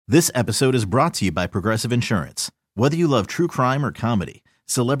This episode is brought to you by Progressive Insurance. Whether you love true crime or comedy,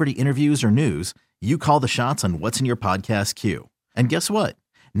 celebrity interviews or news, you call the shots on what's in your podcast queue. And guess what?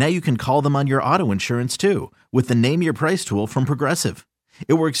 Now you can call them on your auto insurance too with the Name Your Price tool from Progressive.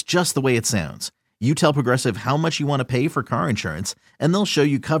 It works just the way it sounds. You tell Progressive how much you want to pay for car insurance, and they'll show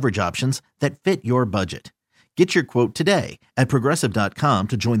you coverage options that fit your budget. Get your quote today at Progressive.com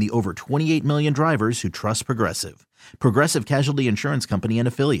to join the over 28 million drivers who trust Progressive. Progressive Casualty Insurance Company and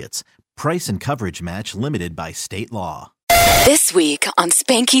Affiliates. Price and coverage match limited by state law. This week on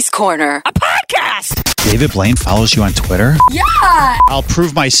Spanky's Corner, a podcast. David Blaine follows you on Twitter? Yeah. I'll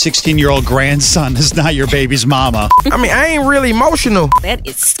prove my 16-year-old grandson is not your baby's mama. I mean, I ain't really emotional. That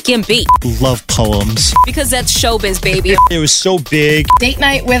is skimpy. Love poems. Because that's showbiz, baby. It was so big. Date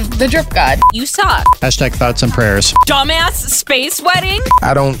night with the drip god. You suck. Hashtag thoughts and prayers. Dumbass space wedding.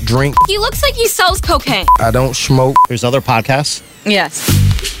 I don't drink. He looks like he sells cocaine. I don't smoke. There's other podcasts. Yes.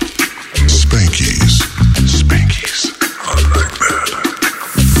 Spanky's Unlike Corner.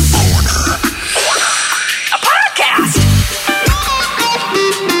 A podcast.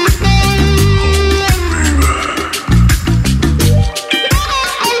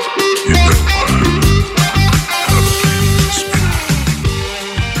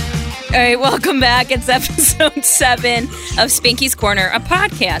 All right, welcome back. It's episode 7 of Spanky's Corner, a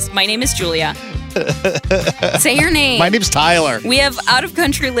podcast. My name is Julia. Say your name. My name's Tyler. We have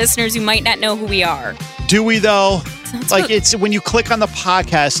out-of-country listeners who might not know who we are. Do we, though? Like, it's when you click on the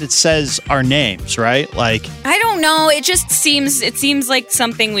podcast, it says our names, right? Like, I don't know. It seems like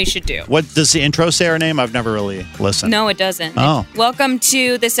something we should do. what does the intro say our name? I've never really listened. No, it doesn't. Oh. Welcome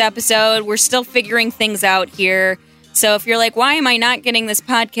to this episode. We're still figuring things out here. So if you're like, why am I not getting this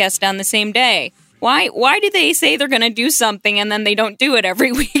podcast on the same day? Why do they say they're going to do something and then they don't do it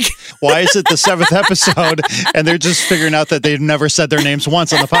every week? Why is it the 7th episode and they're just figuring out that they've never said their names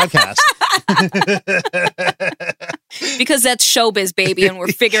once on the podcast? Because that's showbiz, baby, and we're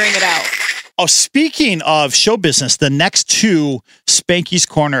figuring it out. Oh, speaking of show business, the next 2 Spanky's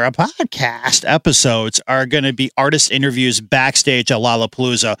Corner, a podcast episodes are going to be artist interviews backstage at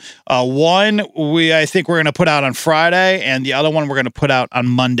Lollapalooza. One I think we're going to put out on Friday, and the other one we're going to put out on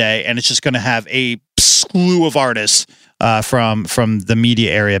Monday, and it's just going to have a slew of artists from the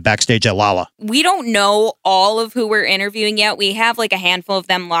media area backstage at Lala. We don't know all of who we're interviewing yet. We have like a handful of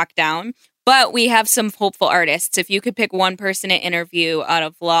them locked down. But we have some hopeful artists. If you could pick one person to interview out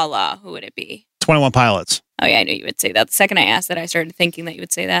of Lala, who would it be? 21 Pilots. Oh, yeah, I knew you would say that. The second I asked that, I started thinking that you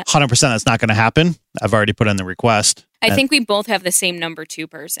would say that. 100% that's not going to happen. I've already put in the request. I think we both have the same number 2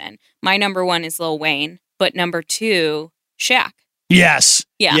 person. My number 1 is Lil Wayne, but number 2, Shaq. Yes.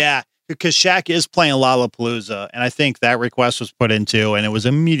 Yeah. Yeah. Because Shaq is playing Lollapalooza, and I think that request was put into, and it was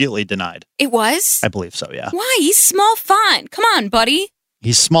immediately denied. It was? I believe so, yeah. Why? He's small font. Come on, buddy.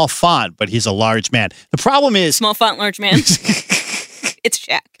 He's small font, but he's a large man. The problem is... Small font, large man. It's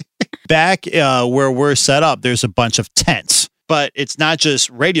Shaq. Back where we're set up, there's a bunch of tents. But it's not just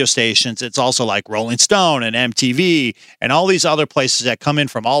radio stations. It's also like Rolling Stone and MTV and all these other places that come in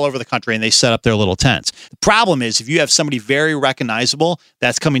from all over the country, and they set up their little tents. The problem is if you have somebody very recognizable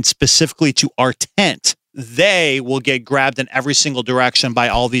that's coming specifically to our tent, they will get grabbed in every single direction by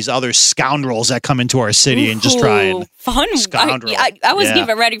all these other scoundrels that come into our city and just try and fun. scoundrel. I wasn't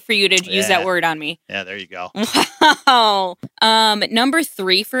even ready for you to use that word on me. Yeah, there you go. Wow. Number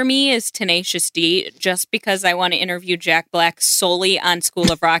 3 for me is Tenacious D, just because I want to interview Jack Black solely on School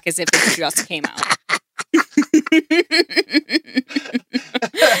of Rock as if it just came out.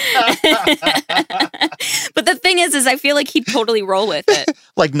 But the thing is I feel like he'd totally roll with it.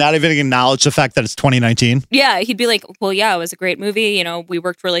 Like not even acknowledge the fact that it's 2019. Yeah, he'd be like, well, yeah, it was a great movie. You know, we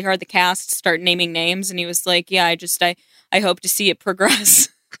worked really hard. The cast started naming names, and he was like, yeah, I hope to see it progress.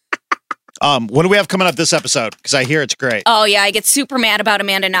 What do we have coming up this episode? Because I hear it's great. Oh, yeah, I get super mad about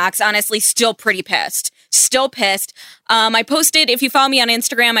Amanda Knox. Honestly, still pretty pissed. Still pissed. I posted, if you follow me on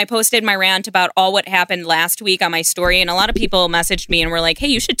Instagram, I posted my rant about all what happened last week on my story, and a lot of people messaged me and were like, hey,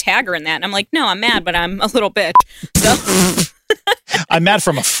 you should tag her in that. And I'm like, no, I'm mad, but I'm a little bitch. So... I'm mad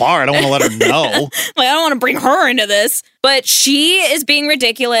from afar. I don't want to let her know. Like, I don't want to bring her into this. But she is being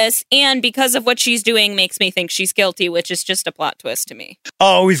ridiculous, and because of what she's doing makes me think she's guilty, which is just a plot twist to me.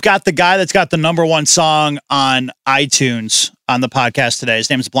 Oh, we've got the guy that's got the #1 song on iTunes on the podcast today. His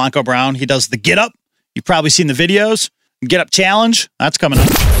name is Blanco Brown. He does the Get Up. You've probably seen the videos. Get Up Challenge. That's coming up.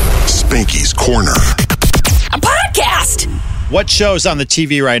 Spanky's Corner. A podcast! What show's on the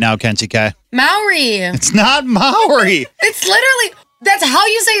TV right now, Kenzie K? Maori. It's not Maori. It's literally That's how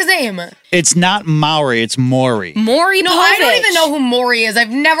you say his name. It's not Maury, it's Maury. Maury No, Povich. I don't even know who Maury is. I've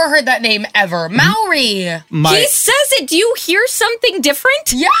never heard that name ever. Maury. He says it. Do you hear something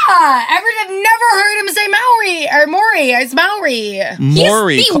different? Yeah, I've never heard him say Maury or Maury. It's Maury.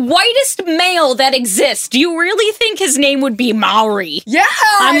 Maury. He's the whitest male that exists. Do you really think his name would be Maury? Yeah,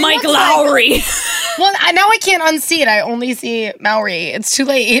 I'm it Mike looks Lowry. Well, now I can't unsee it. I only see Maury. It's too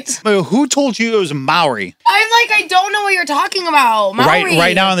late. Who told you it was Maury? I don't know what you're talking about. Maury.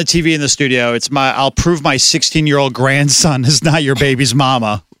 Right now on the TV in the studio, I'll prove my 16-year-old grandson is not your baby's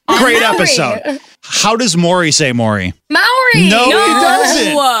mama. Great Maury. episode. How does Maury say Maury? Maury. No, he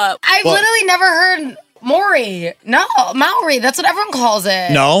doesn't. I've literally never heard Maury. No, Maury. That's what everyone calls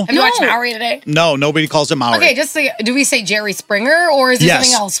it. No. Have you watched Maury today? No, nobody calls him Maury. Okay, just say, do we say Jerry Springer or is there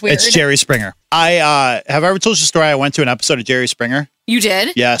something else weird? It's Jerry Springer. Have I ever told you the story? I went to an episode of Jerry Springer. You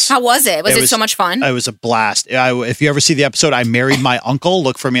did? Yes. How was it? Was it so much fun? It was a blast. If you ever see the episode, I married my uncle.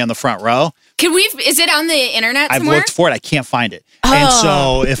 Look for me on the front row. Is it on the internet I've somewhere? looked for it. I can't find it. And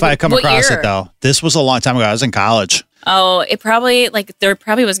so if I come What across year? it though, this was a long time ago. I was in college. Oh, it probably, there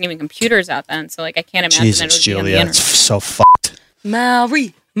probably wasn't even computers out then. So, I can't imagine Jesus, that it would Julia, be on the it's internet. so fucked.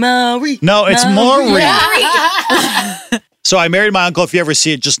 Maury. No, it's Maury. So I married my uncle. If you ever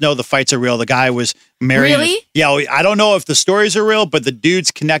see it, just know the fights are real. The guy was marrying. Really? Yeah, I don't know if the stories are real, but the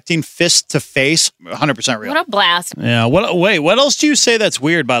dude's connecting fist to face, 100% real. What a blast. Yeah. What else do you say that's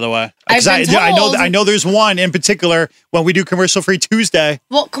weird, by the way? 'Cause I've been told- I know there's one in particular when we do Commercial Free Tuesday.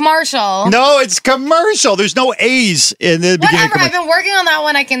 Well, commercial. No, it's commercial. There's no A's in the beginning. Whatever. Of I've commercial. been working on that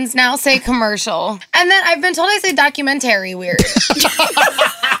one. I can now say commercial. And then I've been told I say documentary weird.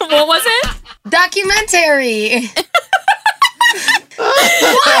 What was it? Documentary.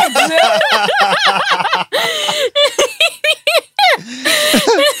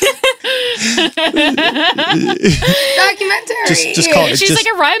 Documentary. Just call it. She's just like,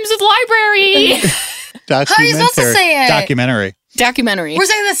 it rhymes with library. How are you supposed to say it? Documentary. Documentary. We're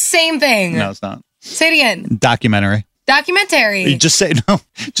saying the same thing. No, it's not. Say it again. Documentary. Documentary. You just say no.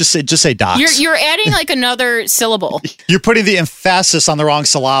 Just say docs. You're adding like another syllable. You're putting the emphasis on the wrong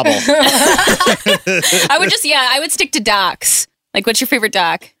syllable. I would stick to docs. Like, what's your favorite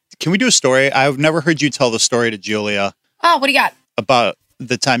doc? Can we do a story? I've never heard you tell the story to Julia Oh, what do you got? about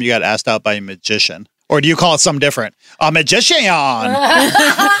the time you got asked out by a magician. Or do you call it something different? A magician.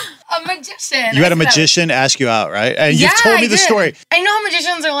 A magician. You had a I said that. magician ask you out, right? And you've Yeah, told me I the did. story. I know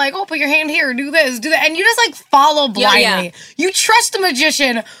magicians are like, oh, put your hand here, do this, do that. And you just like follow blindly. Yeah. You trust a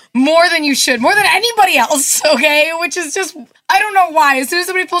magician more than you should, more than anybody else, okay? Which is just, I don't know why. As soon as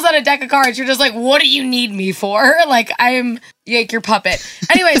somebody pulls out a deck of cards, you're just like, what do you need me for? Like, I'm like your puppet.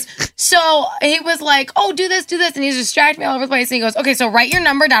 Anyways, so he was like, oh, do this. And he's distracting me all over the place. And he goes, okay, so write your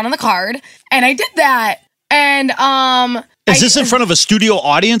number down on the card. And I did that. And, Is this in front of a studio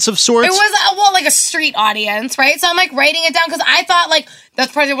audience of sorts? it was, like a street audience, right? So I'm like writing it down because I thought like,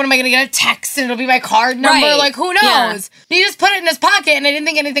 that's probably what am I going to get a text and it'll be my card number? Right. Like, who knows? Yeah. He just put it in his pocket and I didn't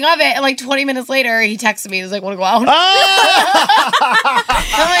think anything of it. And like 20 minutes later, he texted me. He was like, want to go out? I'm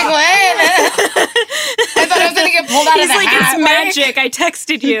like, what? I thought I was going to get pulled out He's of the like, hat. it's right? magic. I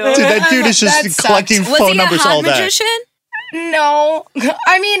texted you. Dude, that dude is That just sucked. collecting Was phone he numbers a hot all day. magician? No.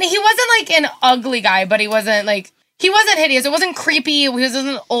 I mean, he wasn't like an ugly guy, but he wasn't hideous. It wasn't creepy. He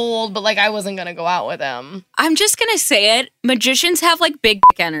wasn't old, but like I wasn't going to go out with him. I'm just going to say it. Magicians have like big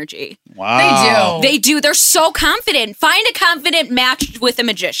dick energy. Wow. They do. They do. They're so confident. Find a confident match with a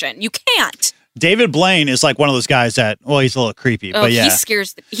magician. You can't. David Blaine is like one of those guys that, well, he's a little creepy, Oh, but yeah. he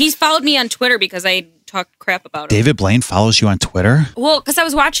scares. He's followed me on Twitter because I talk crap about him. David Blaine follows you on Twitter? Well, because I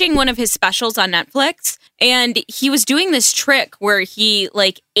was watching one of his specials on Netflix, and he was doing this trick where he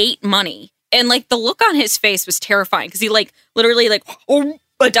like ate money, and like the look on his face was terrifying because he like literally like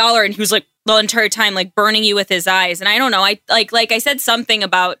 $1, and he was like the entire time like burning you with his eyes. And I don't know, I like I said something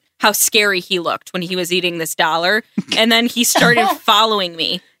about how scary he looked when he was eating this $1, and then he started following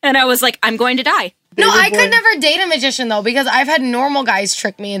me, and I was like, I'm going to die. No, I could never date a magician though because I've had normal guys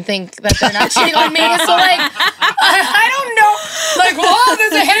trick me and think that they're not cheating on me. So like, I don't know. Like, whoa,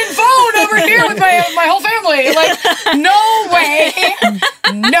 there's a hidden phone over here with my whole family. Like,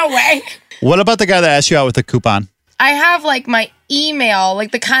 no way. What about the guy that asked you out with the coupon? I have like my email,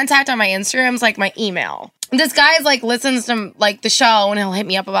 like the contact on my Instagram's like my email. This guy's like listens to like the show and he'll hit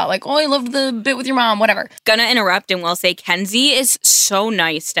me up about like, oh, I loved the bit with your mom, whatever. Gonna interrupt and will say Kenzie is so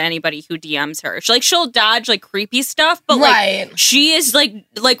nice to anybody who DMs her. She'll dodge like creepy stuff, but Right. like she is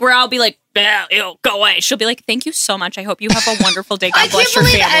like where I'll be like, ew, go away. She'll be like, thank you so much. I hope you have a wonderful day. God I can't bless your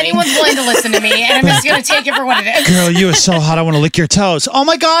believe family. anyone's willing to listen to me, and I'm just going to take it for what it is. Girl, you are so hot. I want to lick your toes. Oh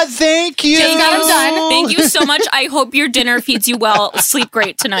my God, thank you. Just got 'em done. Thank you so much. I hope your dinner feeds you well. Sleep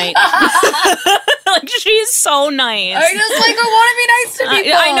great tonight. Like, she's so nice. I just want to be nice to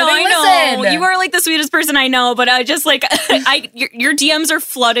people. I know. Listen. You are like the sweetest person I know, but I just like your DMs are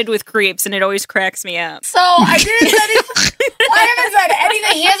flooded with creeps, and it always cracks me up. So I didn't say anything. I haven't said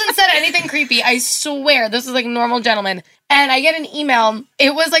anything. He hasn't said anything creepy. I swear. This is like normal gentleman. And I get an email.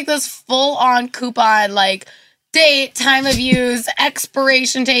 It was like this full-on coupon, like date, time of use,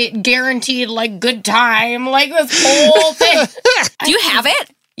 expiration date, guaranteed, like good time, like this whole thing. Do you have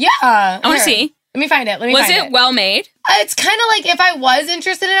it? Yeah. I want to see. Let me find it. Was it well made? It's kind of like if I was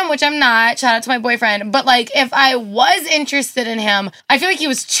interested in him, which I'm not, shout out to my boyfriend, but like if I was interested in him, I feel like he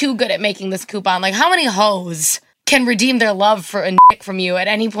was too good at making this coupon. Like how many hoes can redeem their love for a dick from you at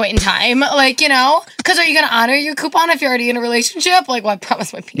any point in time? Like, you know? Because are you going to honor your coupon if you're already in a relationship? Like, well, I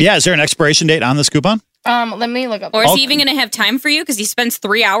promise my people. Yeah, is there an expiration date on this coupon? Let me look up. Or is he even going to have time for you because he spends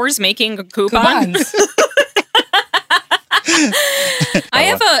 3 hours making a coupon? coupons?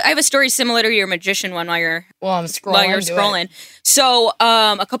 I have a story similar to your magician one while you're scrolling. While you're scrolling. So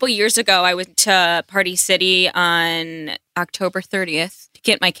a couple years ago, I went to Party City on October 30th to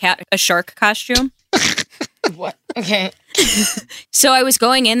get my cat a shark costume. What? Okay. So I was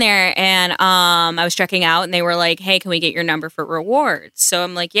going in there and I was checking out, and they were like, "Hey, can we get your number for rewards?" So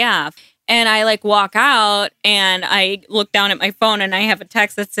I'm like, "Yeah." And I like walk out and I look down at my phone and I have a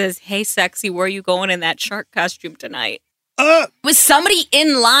text that says, "Hey, sexy, where are you going in that shark costume tonight?" It was somebody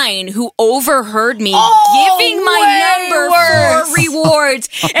in line who overheard me giving my number for rewards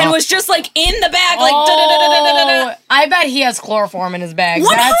and was just like in the bag, like da-da-da-da-da-da-da. I bet he has chloroform in his bag. 100%.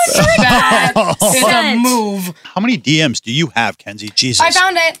 That is a move. How many DMs do you have, Kenzie? Jesus. I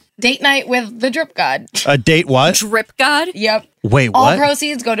found it. Date night with the drip god. A date what? Drip god? Yep. Wait, All what?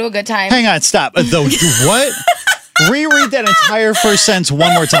 proceeds go to a good time. Hang on, stop. The what? Reread that entire first sentence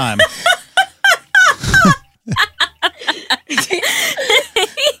one more time.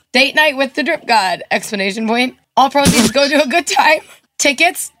 Date night with the drip god! Exclamation point. All proceeds go to a good time.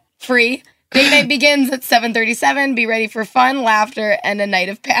 Tickets free. Date night begins at 7:37. Be ready for fun, laughter, and a night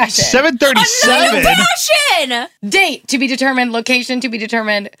of passion. 7:37. Passion! Date to be determined. Location to be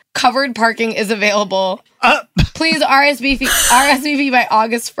determined. Covered parking is available. Please RSVP by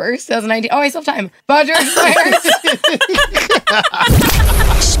August 1st, 2019. Oh, I still have time. Budget expires.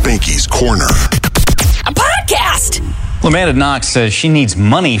 Spanky's Corner. A podcast! Amanda Knox says she needs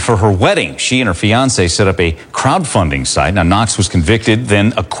money for her wedding. She and her fiance set up a crowdfunding site. Now, Knox was convicted,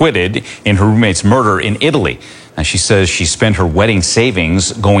 then acquitted in her roommate's murder in Italy. Now, she says she spent her wedding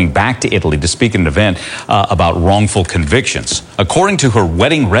savings going back to Italy to speak at an event about wrongful convictions. According to her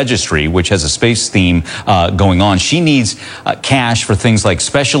wedding registry, which has a space theme going on, she needs cash for things like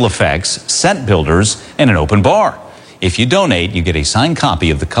special effects, set builders, and an open bar. If you donate, you get a signed copy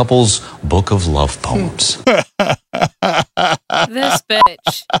of the couple's book of love poems. This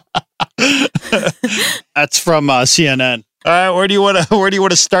bitch. That's from CNN. All right, where do you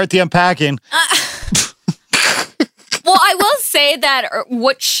want to start the unpacking? Well, I will say that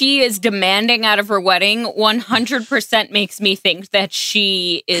what she is demanding out of her wedding 100% makes me think that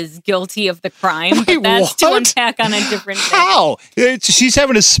she is guilty of the crime. Wait, but that's to what? unpack on a different day. How? She's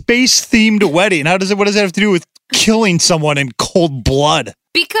having a space-themed wedding. What does that have to do with killing someone in cold blood?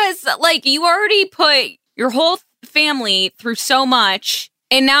 Because, like, you already put your whole family through so much,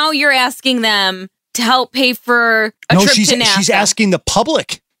 and now you're asking them to help pay for a trip to NASA. She's asking the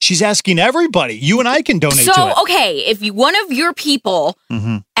public. She's asking everybody. You and I can donate to it. So, okay, if one of your people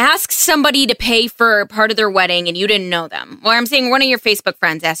asks somebody to pay for part of their wedding and you didn't know them, or I'm saying one of your Facebook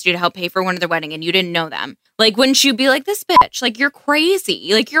friends asked you to help pay for one of their wedding and you didn't know them, like, wouldn't you be like, this bitch, like, you're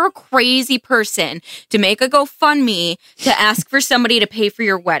crazy. Like, you're a crazy person to make a GoFundMe to ask for somebody to pay for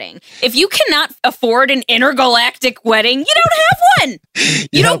your wedding. If you cannot afford an intergalactic wedding, you don't have one.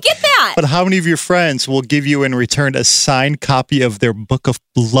 You don't get that. But how many of your friends will give you in return a signed copy of their book of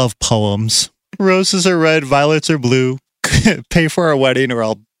love poems? Roses are red, violets are blue. Pay for our wedding or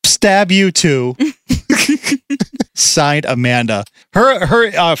I'll stab you too. Signed, Amanda.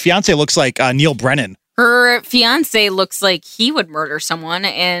 Her fiance looks like Neil Brennan. Her fiance looks like he would murder someone,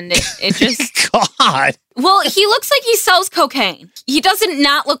 and it just... God. Well, he looks like he sells cocaine. He doesn't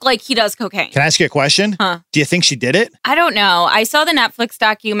not look like he does cocaine. Can I ask you a question? Huh. Do you think she did it? I don't know. I saw the Netflix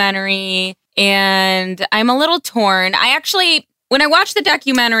documentary, and I'm a little torn. When I watched the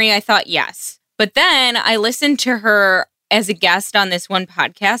documentary, I thought yes. But then I listened to her as a guest on this one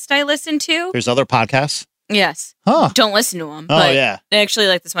podcast I listened to. There's other podcasts? Yes. Huh. Don't listen to them. Oh, but yeah. I actually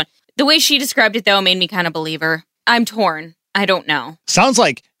like this one. The way she described it, though, made me kind of believe her. I'm torn. I don't know. Sounds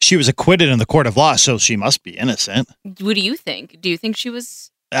like she was acquitted in the court of law, so she must be innocent. What do you think? Do you think she was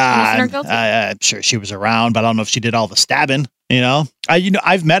innocent or guilty? I'm sure she was around, but I don't know if she did all the stabbing.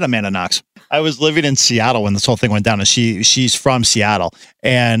 I've met Amanda Knox. I was living in Seattle when this whole thing went down, and she's from Seattle.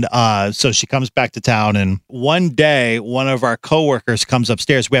 And so she comes back to town, and one day, one of our coworkers comes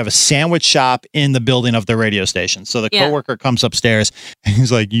upstairs. We have a sandwich shop in the building of the radio station. So the coworker comes upstairs, and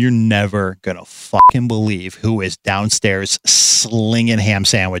he's like, you're never going to fucking believe who is downstairs slinging ham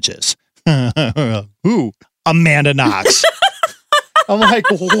sandwiches. Who? Amanda Knox. I'm like,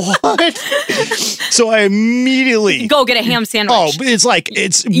 what? So I immediately go get a ham sandwich. Oh, it's way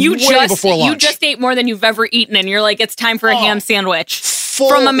before lunch. You just ate more than you've ever eaten, and you're like, it's time for a ham sandwich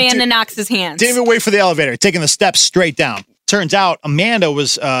from Amanda Knox's hands. Didn't even wait for the elevator, taking the steps straight down. Turns out Amanda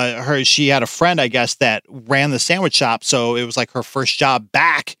was she had a friend, I guess, that ran the sandwich shop, so it was like her first job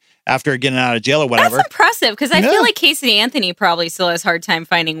back after getting out of jail or whatever. That's impressive, because I feel like Casey Anthony probably still has a hard time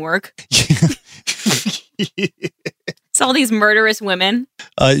finding work. It's all these murderous women.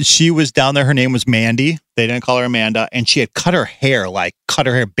 She was down there. Her name was Mandy. They didn't call her Amanda. And she had cut her hair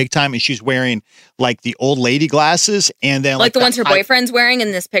big time. And she's wearing like the old lady glasses. And then like the ones her boyfriend's wearing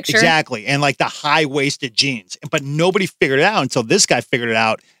in this picture. Exactly. And like the high-waisted jeans. But nobody figured it out until this guy figured it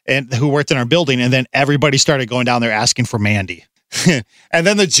out, and who worked in our building. And then everybody started going down there asking for Mandy. And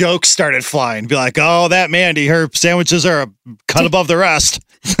then the jokes started flying. Be like, oh, that Mandy, her sandwiches are a cut above the rest.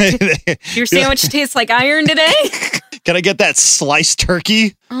 Your sandwich tastes like iron today? Can I get that sliced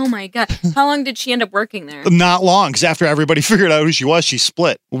turkey? Oh my God. How long did she end up working there? Not long, because after everybody figured out who she was, she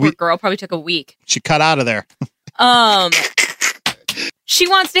split. Poor girl, probably took a week. She cut out of there. She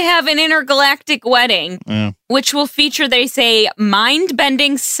wants to have an intergalactic wedding, which will feature, they say,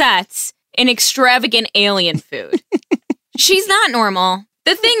 mind-bending sets and extravagant alien food. She's not normal.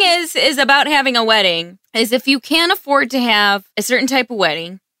 The thing is about having a wedding is if you can't afford to have a certain type of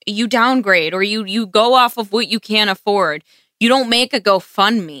wedding, you downgrade or you go off of what you can't afford. You don't make a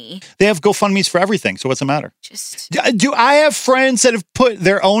GoFundMe. They have GoFundMes for everything. So what's the matter? Do I have friends that have put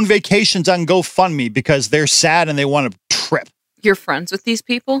their own vacations on GoFundMe because they're sad and they want a trip? You're friends with these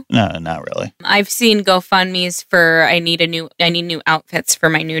people? No, not really. I've seen GoFundMes for I need new outfits for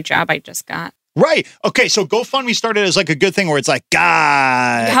my new job I just got. Right. Okay. So GoFundMe started as like a good thing where it's like,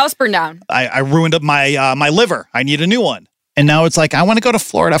 God, the house burned down. I ruined up my my liver. I need a new one. And now it's like, I want to go to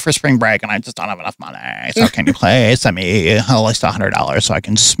Florida for spring break and I just don't have enough money. So can you please send me at least $100 so I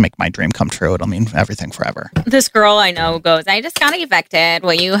can just make my dream come true? It'll mean everything forever. This girl I know goes, I just got evicted.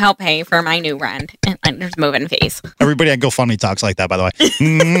 Will you help pay for my new rent? And there's moving fees. Everybody at GoFundMe talks like that, by the way.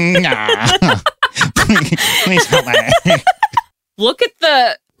 Please help me. Look at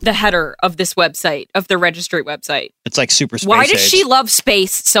the header of this website, of the registry website. It's like super space Why does age. she love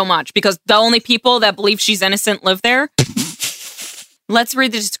space so much? Because the only people that believe she's innocent live there? Let's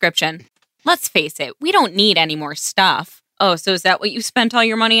read the description. Let's face it, we don't need any more stuff. Oh, so is that what you spent all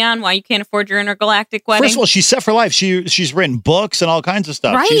your money on? Why you can't afford your intergalactic wedding? First of all, she's set for life. She's written books and all kinds of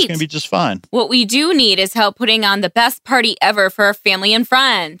stuff. Right. She's going to be just fine. What we do need is help putting on the best party ever for our family and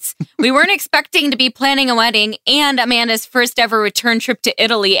friends. We weren't expecting to be planning a wedding and Amanda's first ever return trip to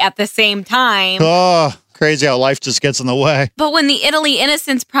Italy at the same time. Oh, crazy how life just gets in the way. But when the Italy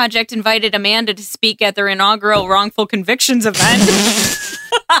Innocence Project invited Amanda to speak at their inaugural wrongful convictions event...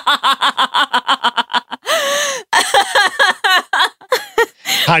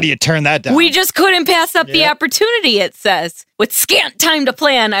 How do you turn that down? We just couldn't pass up the opportunity, it says. With scant time to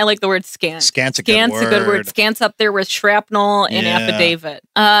plan. I like the word scant. Scant's a good word. Scant's up there with shrapnel and affidavit.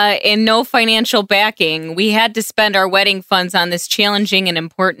 And no financial backing. We had to spend our wedding funds on this challenging and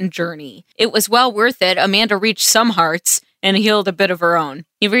important journey. It was well worth it. Amanda reached some hearts and healed a bit of her own.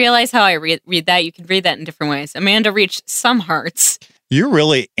 You realize how I read that? You can read that in different ways. Amanda reached some hearts. You're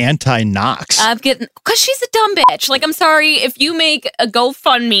really anti-Knox. Because she's a dumb bitch. Like, I'm sorry, if you make a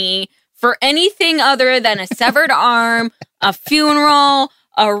GoFundMe for anything other than a severed arm, a funeral,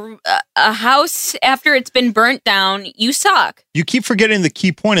 a house after it's been burnt down, you suck. You keep forgetting the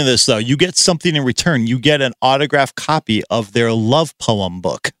key point of this, though. You get something in return. You get an autographed copy of their love poem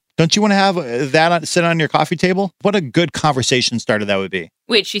book. Don't you want to have that sit on your coffee table? What a good conversation starter that would be.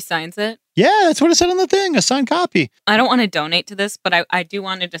 Wait, she signs it? Yeah, that's what it said on the thing, a signed copy. I don't want to donate to this, but I do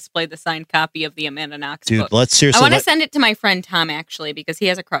want to display the signed copy of the Amanda Knox book. Dude, let's seriously... I want to send it to my friend Tom, actually, because he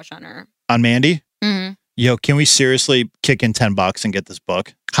has a crush on her. On Mandy? Mm-hmm. Yo, can we seriously kick in $10 and get this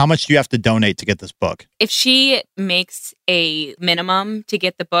book? How much do you have to donate to get this book? If she makes a minimum to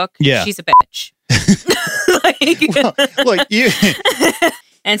get the book, she's a bitch. Look, you...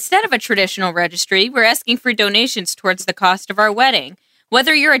 Instead of a traditional registry, we're asking for donations towards the cost of our wedding.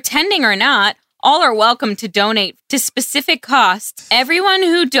 Whether you're attending or not, all are welcome to donate to specific costs. Everyone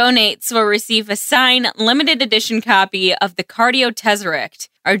who donates will receive a signed limited edition copy of the Cardio Tesseract,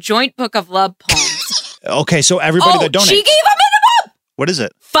 our joint book of love poems. Okay, so everybody that donates. She gave a minimum! What is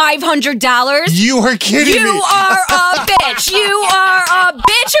it? $500. You are kidding me. You are a bitch. You are a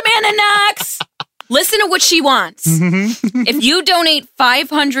bitch, Amanda Knox. Listen to what she wants. If you donate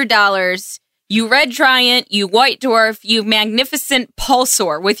 $500, you Red Giant, you White Dwarf, you Magnificent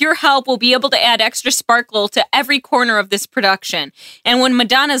Pulsar, with your help, we'll be able to add extra sparkle to every corner of this production. And when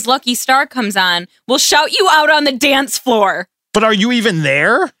Madonna's Lucky Star comes on, we'll shout you out on the dance floor. But are you even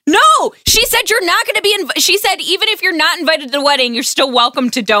there? No! She said you're not going to be she said even if you're not invited to the wedding, you're still welcome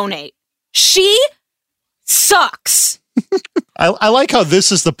to donate. She sucks. I like how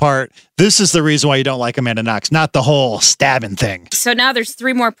this is the part. This is the reason why you don't like Amanda Knox, not the whole stabbing thing. So now there's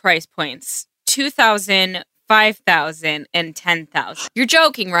 3 more price points. 2,000, 5,000, and 10,000. You're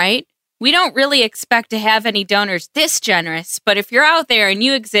joking, right? We don't really expect to have any donors this generous, but if you're out there and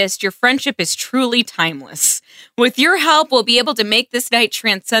you exist, your friendship is truly timeless. With your help, we'll be able to make this night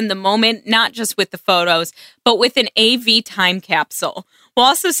transcend the moment, not just with the photos, but with an AV time capsule. We'll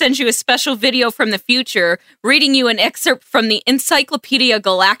also send you a special video from the future, reading you an excerpt from the Encyclopedia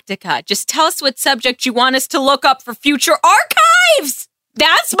Galactica. Just tell us what subject you want us to look up for future archives!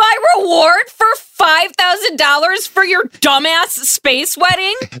 That's my reward for $5,000 for your dumbass space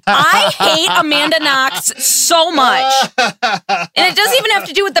wedding? I hate Amanda Knox so much. And it doesn't even have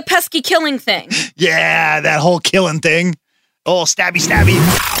to do with the pesky killing thing. Yeah, that whole killing thing. Oh, stabby.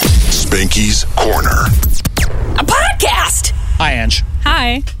 Spanky's Corner. A podcast! Hi, Ange.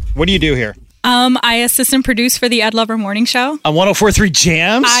 Hi. What do you do here? I assistant produce for the Ed Lover Morning Show. On 104.3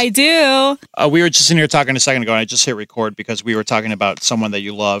 Jams? I do. We were just in here talking a second ago, and I just hit record because we were talking about someone that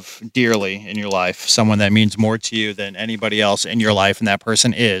you love dearly in your life, someone that means more to you than anybody else in your life, and that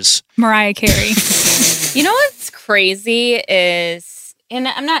person is... Mariah Carey. You know what's crazy is, and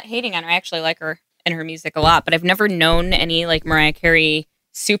I'm not hating on her, I actually like her and her music a lot, but I've never known any like Mariah Carey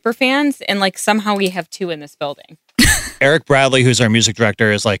super fans, and like somehow we have 2 in this building. Eric Bradley, who's our music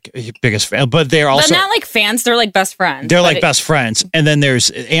director, is like biggest fan, but they're also... But not like fans, they're like best friends. They're like best friends. And then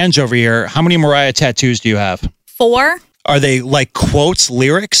there's Ange over here. How many Mariah tattoos do you have? 4. Are they like quotes,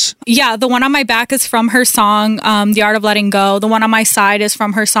 lyrics? Yeah, the one on my back is from her song, The Art of Letting Go. The one on my side is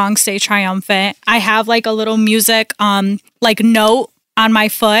from her song, Stay Triumphant. I have like a little music like note on my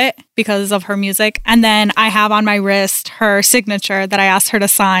foot because of her music. And then I have on my wrist her signature that I asked her to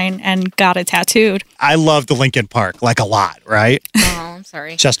sign and got it tattooed. I love the Linkin Park, like a lot, right? Oh, I'm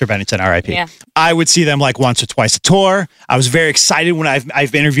sorry. Chester Bennington, R.I.P. Yeah. I would see them like once or twice a tour. I was very excited when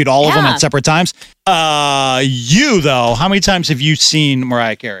I've interviewed all of them at separate times. You, though, how many times have you seen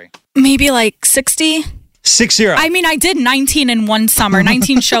Mariah Carey? Maybe like 60. 60. I mean, I did 19 in one summer,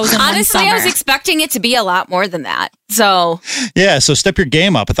 19 shows in one Honestly, summer. I was expecting it to be a lot more than that. So Yeah, so step your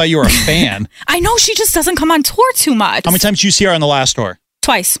game up. I thought you were a fan. I know she just doesn't come on tour too much. How many times did you see her on the last tour?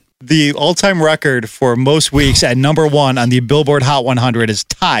 Twice. The all-time record for most weeks at number 1 on the Billboard Hot 100 is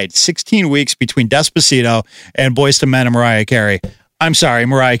tied 16 weeks between Despacito and Boyz II Men and Mariah Carey. I'm sorry,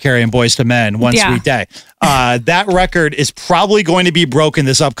 Mariah Carey and Boyz II Men, One Sweet Day. That record is probably going to be broken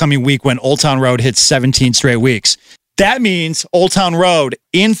this upcoming week when Old Town Road hits 17 straight weeks. That means Old Town Road,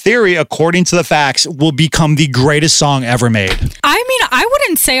 in theory, according to the facts, will become the greatest song ever made. I mean, I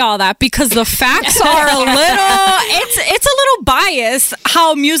wouldn't say all that because the facts are a little, it's a little biased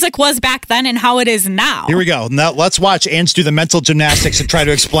how music was back then and how it is now. Here we go. Now let's watch Ange do the mental gymnastics and try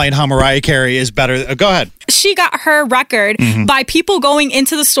to explain how Mariah Carey is better. Go ahead. She got her record by people going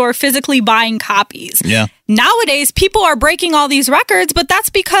into the store physically buying copies. Yeah. Nowadays, people are breaking all these records, but that's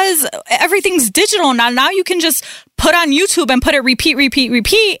because everything's digital now. Now you can just put on YouTube and put it repeat,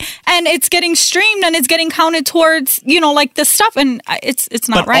 and it's getting streamed and it's getting counted towards, like this stuff, and it's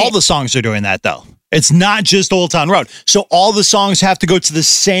not right. But all the songs are doing that, though. It's not just Old Town Road. So all the songs have to go to the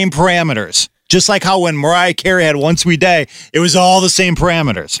same parameters. Just like how when Mariah Carey had One Sweet Day, it was all the same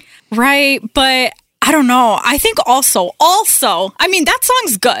parameters. Right, but I don't know. I think also, I mean, that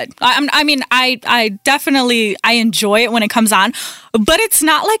song's good. I definitely, I enjoy it when it comes on, but it's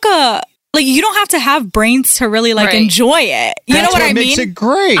not like you don't have to have brains to really enjoy it. You know what I mean? Makes it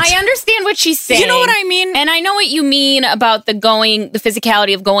great. I understand what she's saying. You know what I mean? And I know what you mean about the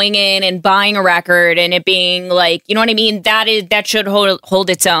physicality of going in and buying a record and it being like, you know what I mean? That should hold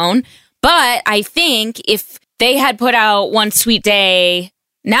its own. But I think if they had put out One Sweet Day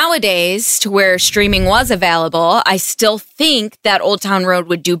nowadays to where streaming was available, I still think that Old Town Road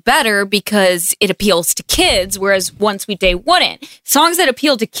would do better because it appeals to kids, whereas One Sweet Day wouldn't. Songs that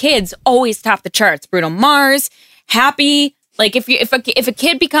appeal to kids always top the charts. Bruno Mars, Happy, Like if a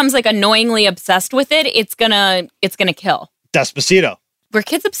kid becomes like annoyingly obsessed with it, it's gonna kill. Despacito. Were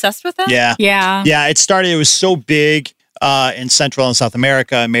kids obsessed with that? Yeah. Yeah. Yeah, it was so big in Central and South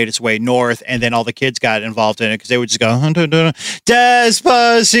America and made its way north, and then all the kids got involved in it because they would just go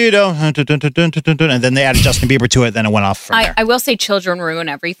Despacito, and then they added Justin Bieber to it, then it went off from there. I will say children ruin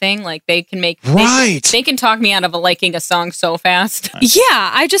everything. Like they can make Right. they can talk me out of liking a song so fast. Yeah,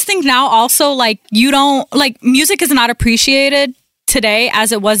 I just think now also like you don't like music is not appreciated today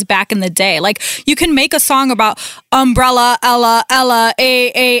as it was back in the day. Like you can make a song about Umbrella, Ella,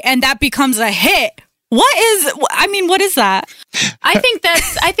 A, and that becomes a hit. What is that? I think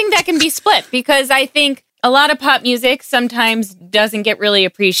that can be split because I think a lot of pop music sometimes doesn't get really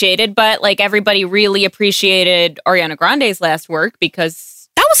appreciated, but like everybody really appreciated Ariana Grande's last work because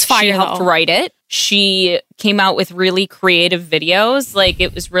that was fire. She helped write it. She came out with really creative videos. Like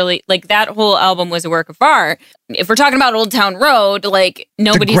it was really like that whole album was a work of art. If we're talking about Old Town Road, like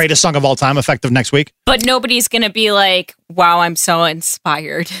nobody's the greatest song of all time, effective next week. But nobody's gonna be like, "Wow, I'm so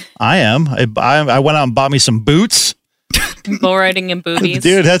inspired." I am. I went out and bought me some boots. Bull riding in booties,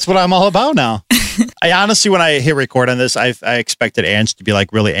 dude. That's what I'm all about now. I honestly, when I hit record on this, I expected Ange to be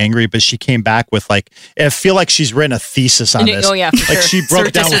like really angry, but she came back with like, I feel like she's written a thesis on this. Oh yeah, for like sure. she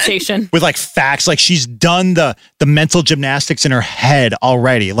broke down with like facts. Like she's done the mental gymnastics in her head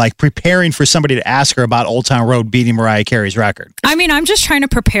already, like preparing for somebody to ask her about Old Town Road beating Mariah Carey's record. I mean, I'm just trying to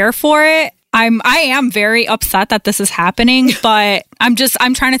prepare for it. I am very upset that this is happening, but I'm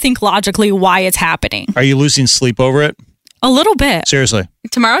trying to think logically why it's happening. Are you losing sleep over it? A little bit. Seriously.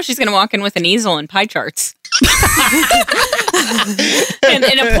 Tomorrow she's going to walk in with an easel and pie charts. and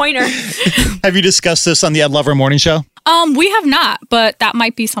a pointer. Have you discussed this on the Ed Lover Morning Show? We have not, but that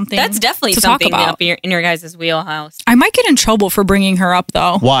might be something. That's definitely to something talk about. up in your guys' wheelhouse. I might get in trouble for bringing her up,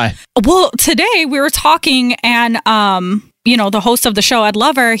 though. Why? Well, today we were talking, and the host of the show, Ed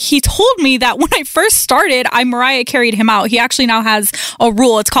Lover, he told me that when I first started, I Mariah carried him out. He actually now has a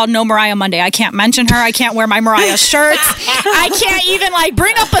rule. It's called No Mariah Monday. I can't mention her. I can't wear my Mariah shirts. I can't even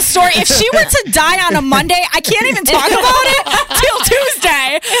bring up a story. If she were to die on a Monday, I can't even talk about it till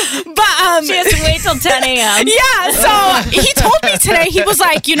Tuesday. But she has to wait till 10 a.m. Yeah. So he told me today, he was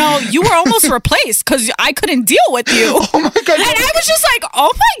like, you were almost replaced because I couldn't deal with you. Oh my God. And I was just like,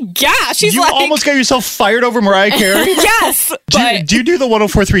 oh my gosh. He's you almost got yourself fired over Mariah Carey? Yes. Do you do the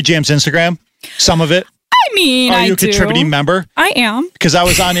 104.3 Jams Instagram? Some of it? I mean, Are you a contributing member? I am. Because I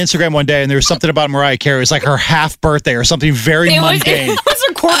was on Instagram one day and there was something about Mariah Carey. It was like her half birthday or something very mundane. It was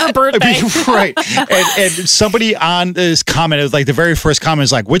her quarter birthday. Right. And somebody on this comment, it was like the very first comment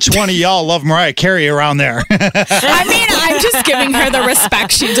is like, which one of y'all love Mariah Carey around there? I mean, I'm just giving her the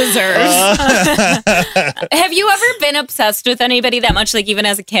respect she deserves. Have you ever been obsessed with anybody that much, like even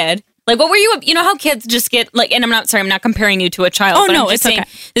as a kid? Like, what were you, how kids just get, like, and I'm not comparing you to a child. Oh, but no, I'm just it's saying, okay.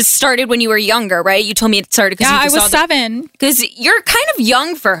 This started when you were younger, right? You told me it started because I was 7. Because you're kind of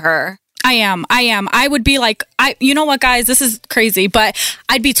young for her. I am. I would be like, you know what, guys, this is crazy, but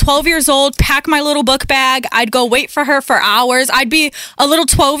I'd be 12 years old, pack my little book bag. I'd go wait for her for hours. I'd be a little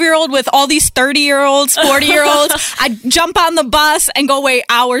 12-year-old with all these 30-year-olds, 40-year-olds. I'd jump on the bus and go wait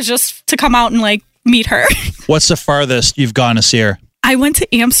hours just to come out and meet her. What's the farthest you've gone to see her? I went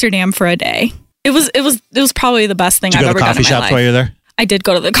to Amsterdam for a day. It was probably the best thing I've ever done in my life. Did you go to coffee shops while you were there? I did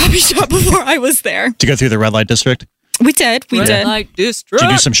go to the coffee shop before I was there. Did you go through the red light district? We did. Red light district. Did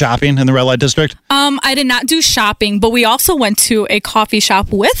you do some shopping in the red light district? I did not do shopping, but we also went to a coffee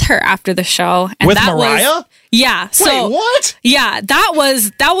shop with her after the show. And with Mariah? Yeah. So, wait, what? Yeah,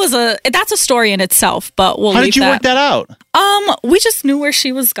 that's a story in itself, but we'll leave that. How did you work that out? We just knew where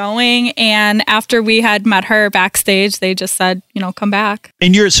she was going, and after we had met her backstage, they just said, come back.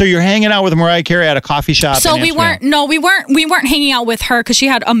 And you're hanging out with Mariah Carey at a coffee shop. So we weren't hanging out with her because she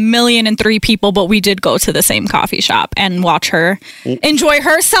had 1,000,003 people, but we did go to the same coffee shop and watch her enjoy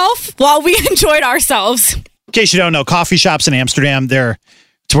herself while we enjoyed ourselves. In case you don't know, coffee shops in Amsterdam,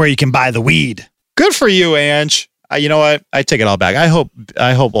 it's where you can buy the weed. Good for you, Ange. You know what? I take it all back. I hope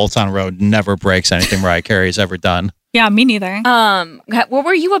Old Town Road never breaks anything Mariah Carey's ever done. Yeah, me neither. What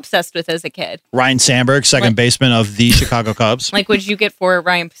were you obsessed with as a kid? Ryan Sandberg, second baseman of the Chicago Cubs. What did you get for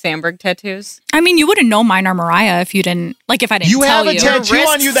Ryan Sandberg tattoos? I mean, you wouldn't know mine or Mariah if you didn't, if I didn't tell you. You have a tattoo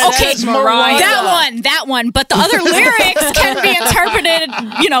on you that says Mariah. That one. But the other lyrics can be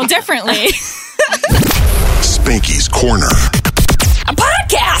interpreted, differently. Spanky's Corner. A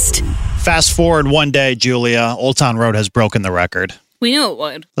podcast. Fast forward one day, Julia, Old Town Road has broken the record. We knew it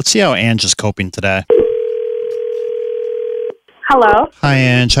would. Let's see how Ange is coping today. Hello. Hi,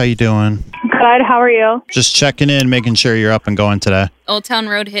 Ange. How you doing? Good. How are you? Just checking in, making sure you're up and going today. Old Town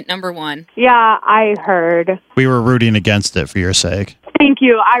Road hit number 1. Yeah, I heard. We were rooting against it for your sake. Thank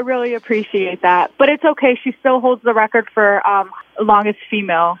you. I really appreciate that. But it's okay. She still holds the record for longest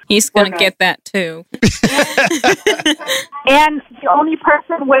female. He's going to get that, too. And the only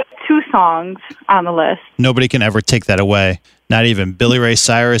person with 2 songs on the list. Nobody can ever take that away. Not even Billy Ray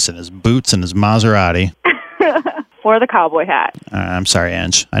Cyrus and his boots and his Maserati. Or the cowboy hat. I'm sorry,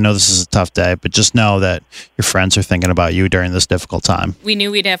 Ange. I know this is a tough day, but just know that your friends are thinking about you during this difficult time. We knew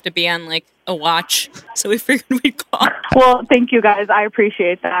we'd have to be on, like, a watch, so we figured we'd call. Well, thank you, guys. I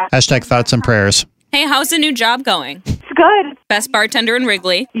appreciate that. Hashtag thoughts and prayers. Hey, how's the new job going? It's good. Best bartender in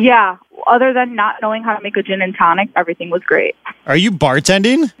Wrigley. Yeah. Other than not knowing how to make a gin and tonic, everything was great. Are you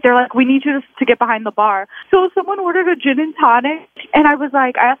bartending? They're like, we need you to get behind the bar. So someone ordered a gin and tonic, and I was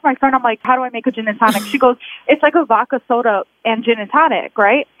like, I asked my friend, I'm like, how do I make a gin and tonic? She goes, it's like a vodka soda and gin and tonic,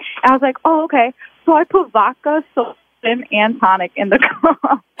 right? And I was like, oh, okay. So I put vodka, soda, gin, and tonic in the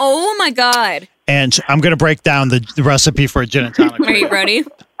cup. Oh, my God. And I'm going to break down the recipe for a gin and tonic. Are you ready?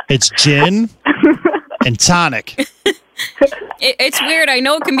 It's gin and tonic. It's weird. I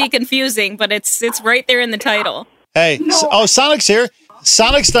know it can be confusing, but it's right there in the title. Hey, Sonic's here.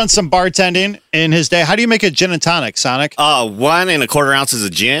 Sonic's done some bartending in his day. How do you make a gin and tonic, Sonic? 1 1/4 ounces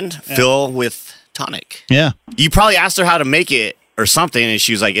of gin, fill with tonic. Yeah. You probably asked her how to make it or something, and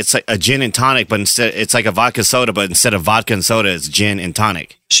she was like, it's like a gin and tonic, but instead it's like a vodka soda, but instead of vodka and soda, it's gin and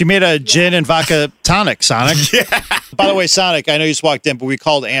tonic. She made a gin and vodka tonic, Sonic. Yeah. By the way, Sonic, I know you just walked in, but we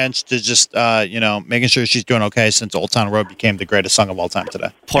called Ange to just, making sure she's doing okay since Old Town Road became the greatest song of all time today.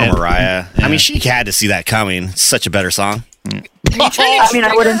 Poor Mariah. Yeah. I mean, she had to see that coming. It's such a better song. I mean,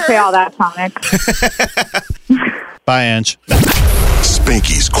 I wouldn't say all that, Sonic. Bye, Ange.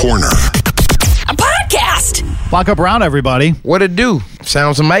 Spanky's Corner. A podcast. Blanca Brown, everybody. What it do?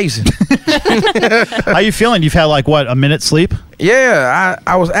 Sounds amazing. How you feeling? You've had a minute sleep? Yeah,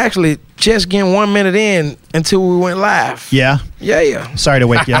 I was actually just getting 1 minute in until we went live. Yeah? Yeah. Sorry to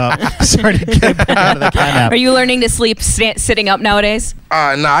wake you up. Sorry to get back out of the cat nap. Are you learning to sleep sitting up nowadays?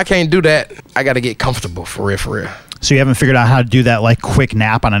 No, I can't do that. I got to get comfortable for real. So you haven't figured out how to do that quick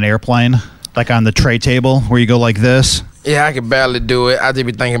nap on an airplane? Like on the tray table where you go like this? Yeah, I can barely do it. I just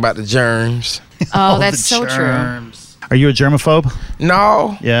be thinking about the germs. Oh, that's so true. Are you a germaphobe?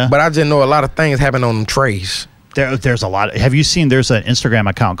 No. Yeah. But I just know a lot of things happen on them trays. There's a lot. Have you seen, there's an Instagram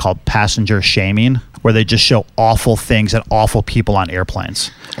account called Passenger Shaming where they just show awful things and awful people on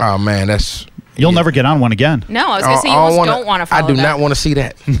airplanes. Oh, man, You'll never get on one again. No, I was going to say you almost don't want to follow I do not want to see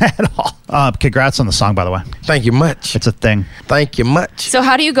that. At all. Congrats on the song, by the way. Thank you much. It's a thing. Thank you much. So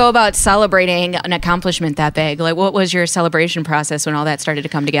how do you go about celebrating an accomplishment that big? Like, what was your celebration process when all that started to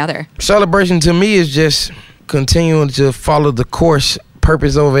come together? Celebration to me is just continuing to follow the course,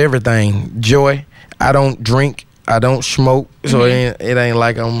 purpose over everything. Joy. I don't drink. I don't smoke. So it ain't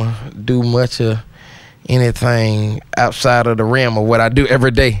like I'm going to do much of anything outside of the realm of what I do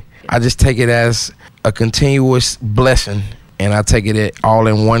every day. I just take it as a continuous blessing, and I take it all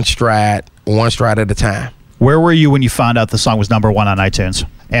in one stride at a time. Where were you when you found out the song was number 1 on iTunes?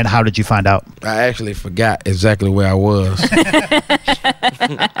 And how did you find out? I actually forgot exactly where I was.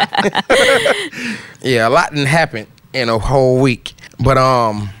 Yeah, a lot didn't happen in a whole week. But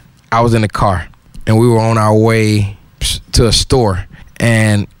I was in the car, and we were on our way to a store,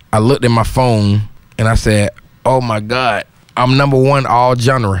 and I looked at my phone, and I said, oh, my God, I'm number 1 all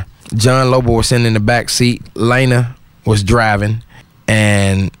genre. John Lobo was sitting in the back seat. Lena was driving,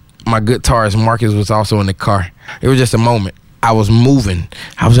 and my guitarist Marcus was also in the car. It was just a moment. I was moving.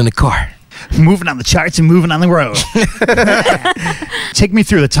 I was in the car. Moving on the charts and moving on the road. Take me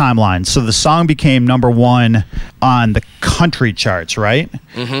through the timeline. So the song became number 1 on the country charts, right?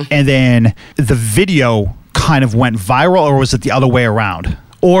 Mm-hmm. And then the video kind of went viral, or was it the other way around?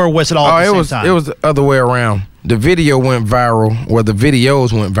 Or was it all at the same time? It was the other way around. The video went viral, the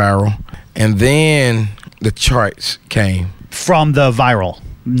videos went viral, and then the charts came. From the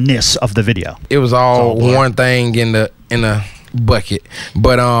viralness of the video. It was all one thing in a bucket.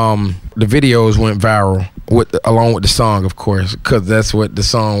 But the videos went viral along with the song, of course, because that's what the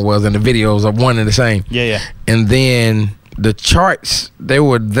song was, and the videos are one and the same. Yeah. And then the charts, they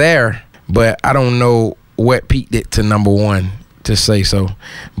were there, but I don't know what peaked it to number 1 to say so.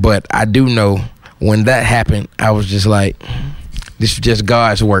 But I do know when that happened, I was just like, this is just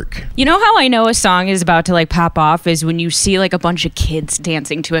God's work. You know how I know a song is about to pop off is when you see a bunch of kids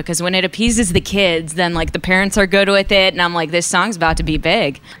dancing to it, because when it appeases the kids, then the parents are good with it, and I'm like, this song's about to be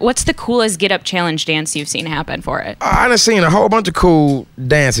big. What's the coolest Get Up Challenge dance you've seen happen for it? I done seen a whole bunch of cool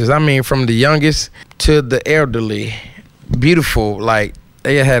dances. I mean, from the youngest to the elderly. beautiful. Like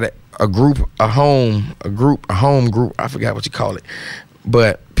they had a home group. I forgot what you call it.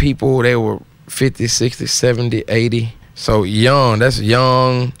 But people, they were 50, 60, 70, 80. So young, that's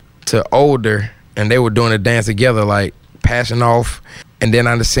young to older. And they were doing a dance together, like passing off. And then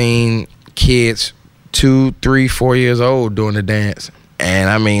I've seen kids 2, 3, 4 years old doing the dance. And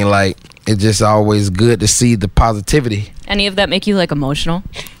I mean, like, it's just always good to see the positivity. Any of that make you like emotional?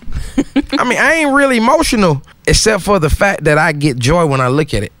 I mean, I ain't really emotional except for the fact that I get joy when I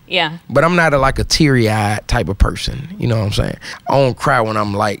look at it. Yeah. But I'm not like a teary-eyed type of person. You know what I'm saying? I don't cry when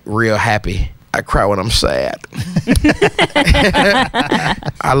I'm like real happy. I cry when I'm sad.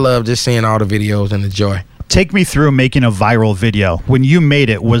 I love just seeing all the videos and the joy. Take me through making a viral video. When you made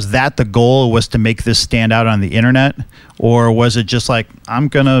it, was that the goal, was to make this stand out on the internet? Or was it just like, I'm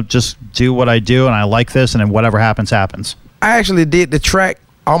going to just do what I do and I like this and then whatever happens, happens? I actually did the track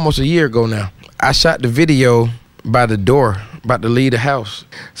almost a year ago now. I shot the video by the door, about to leave the house.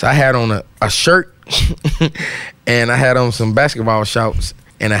 So I had on a shirt and I had on some basketball shorts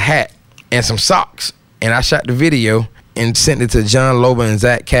and a hat and some socks. And I shot the video and sent it to John Loba and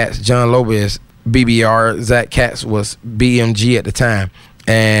Zach Katz. John Loba is BBR, Zach Katz was BMG at the time.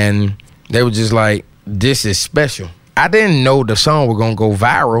 And they were just like, this is special. I didn't know the song was going to go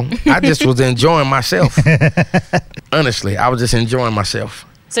viral. I just was enjoying myself. Honestly, I was just enjoying myself.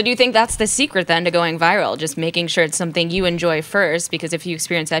 So do you think that's the secret then to going viral? Just making sure it's something you enjoy first, because if you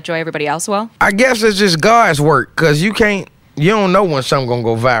experience that joy, everybody else will? I guess it's just God's work, because you don't know when something's going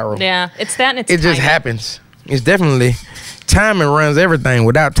to go viral. Yeah, it's that and it's It just timing. happens. It's definitely, timing runs everything.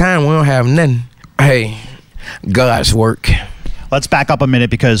 Without time, we don't have nothing. Hey, God's work. Let's back up a minute,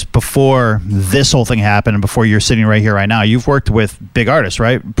 because before this whole thing happened and before you're sitting right here right now, you've worked with big artists,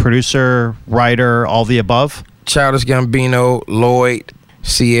 right? Producer, writer, all the above? Childish Gambino, Lloyd,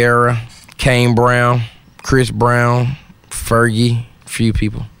 Sierra, Kane Brown, Chris Brown, Fergie, few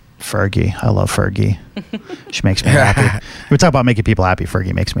people. Fergie. I love Fergie. She makes me happy. We talk about making people happy.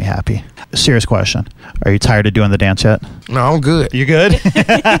 Fergie makes me happy. Serious question. Are you tired of doing the dance yet? No, I'm good. You good?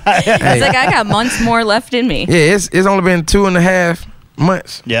 It's like, I got months more left in me. Yeah, it's only been 2.5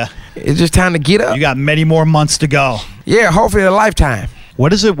 months. Yeah. It's just time to get up. You got many more months to go. Yeah, hopefully a lifetime.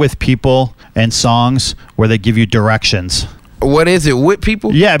 What is it with people and songs where they give you directions? What is it with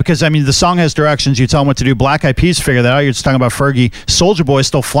people? Yeah, because, I mean, the song has directions. You tell them what to do. Black Eyed Peas figure that out. You're just talking about Fergie. Soulja Boy is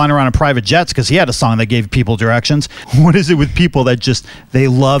still flying around in private jets because he had a song that gave people directions. What is it with people that just, they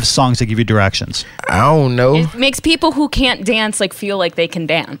love songs that give you directions? I don't know. It makes people who can't dance like feel like they can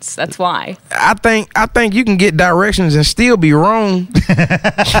dance. That's why. I think you can get directions and still be wrong.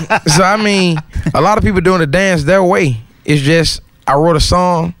 So, I mean, a lot of people doing the dance their way. It's just, I wrote a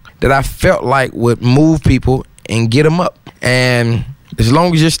song that I felt like would move people and get them up. And as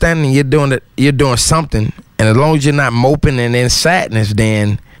long as you're standing, you're doing something. And as long as you're not moping and in sadness,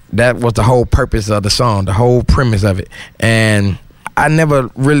 then that was the whole purpose of the song, the whole premise of it. And I never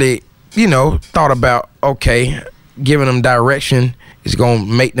really, thought about, okay, giving them direction is going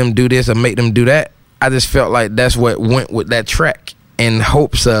to make them do this or make them do that. I just felt like that's what went with that track, in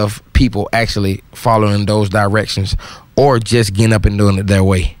hopes of people actually following those directions or just getting up and doing it their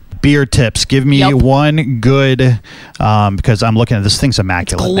way. Beard tips. Give me one good, because I'm looking at this thing's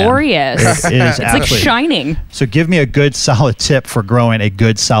immaculate. It's glorious. Man. It is. It's like shining. So give me a good solid tip for growing a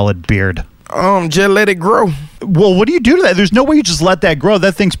good solid beard. Just let it grow. Well, what do you do to that? There's no way you just let that grow.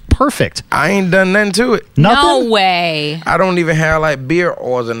 That thing's perfect. I ain't done nothing to it. Nothing? No way. I don't even have like beard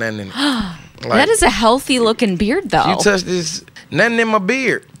oils or nothing in it. That is a healthy looking beard, though. You touch this, nothing in my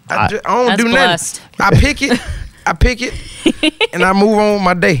beard. I don't do blessed. nothing. I pick it, and I move on with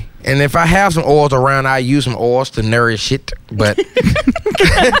my day. And if I have some oils around, I use some oils to nourish it. But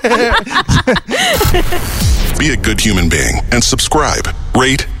be a good human being and subscribe,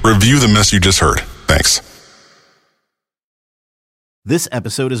 rate, review the mess you just heard. Thanks. This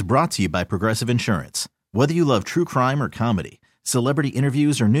episode is brought to you by Progressive Insurance. Whether you love true crime or comedy, celebrity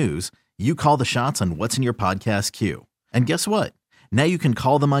interviews or news, you call the shots on what's in your podcast queue. And guess what? Now you can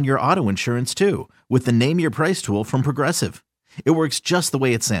call them on your auto insurance too, with the Name Your Price tool from Progressive. It works just the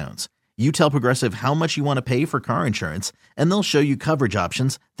way it sounds. You tell Progressive how much you want to pay for car insurance, and they'll show you coverage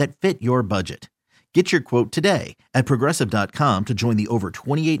options that fit your budget. Get your quote today at Progressive.com to join the over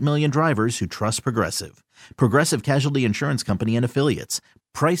 28 million drivers who trust Progressive. Progressive Casualty Insurance Company and Affiliates.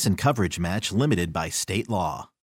 Price and coverage match limited by state law.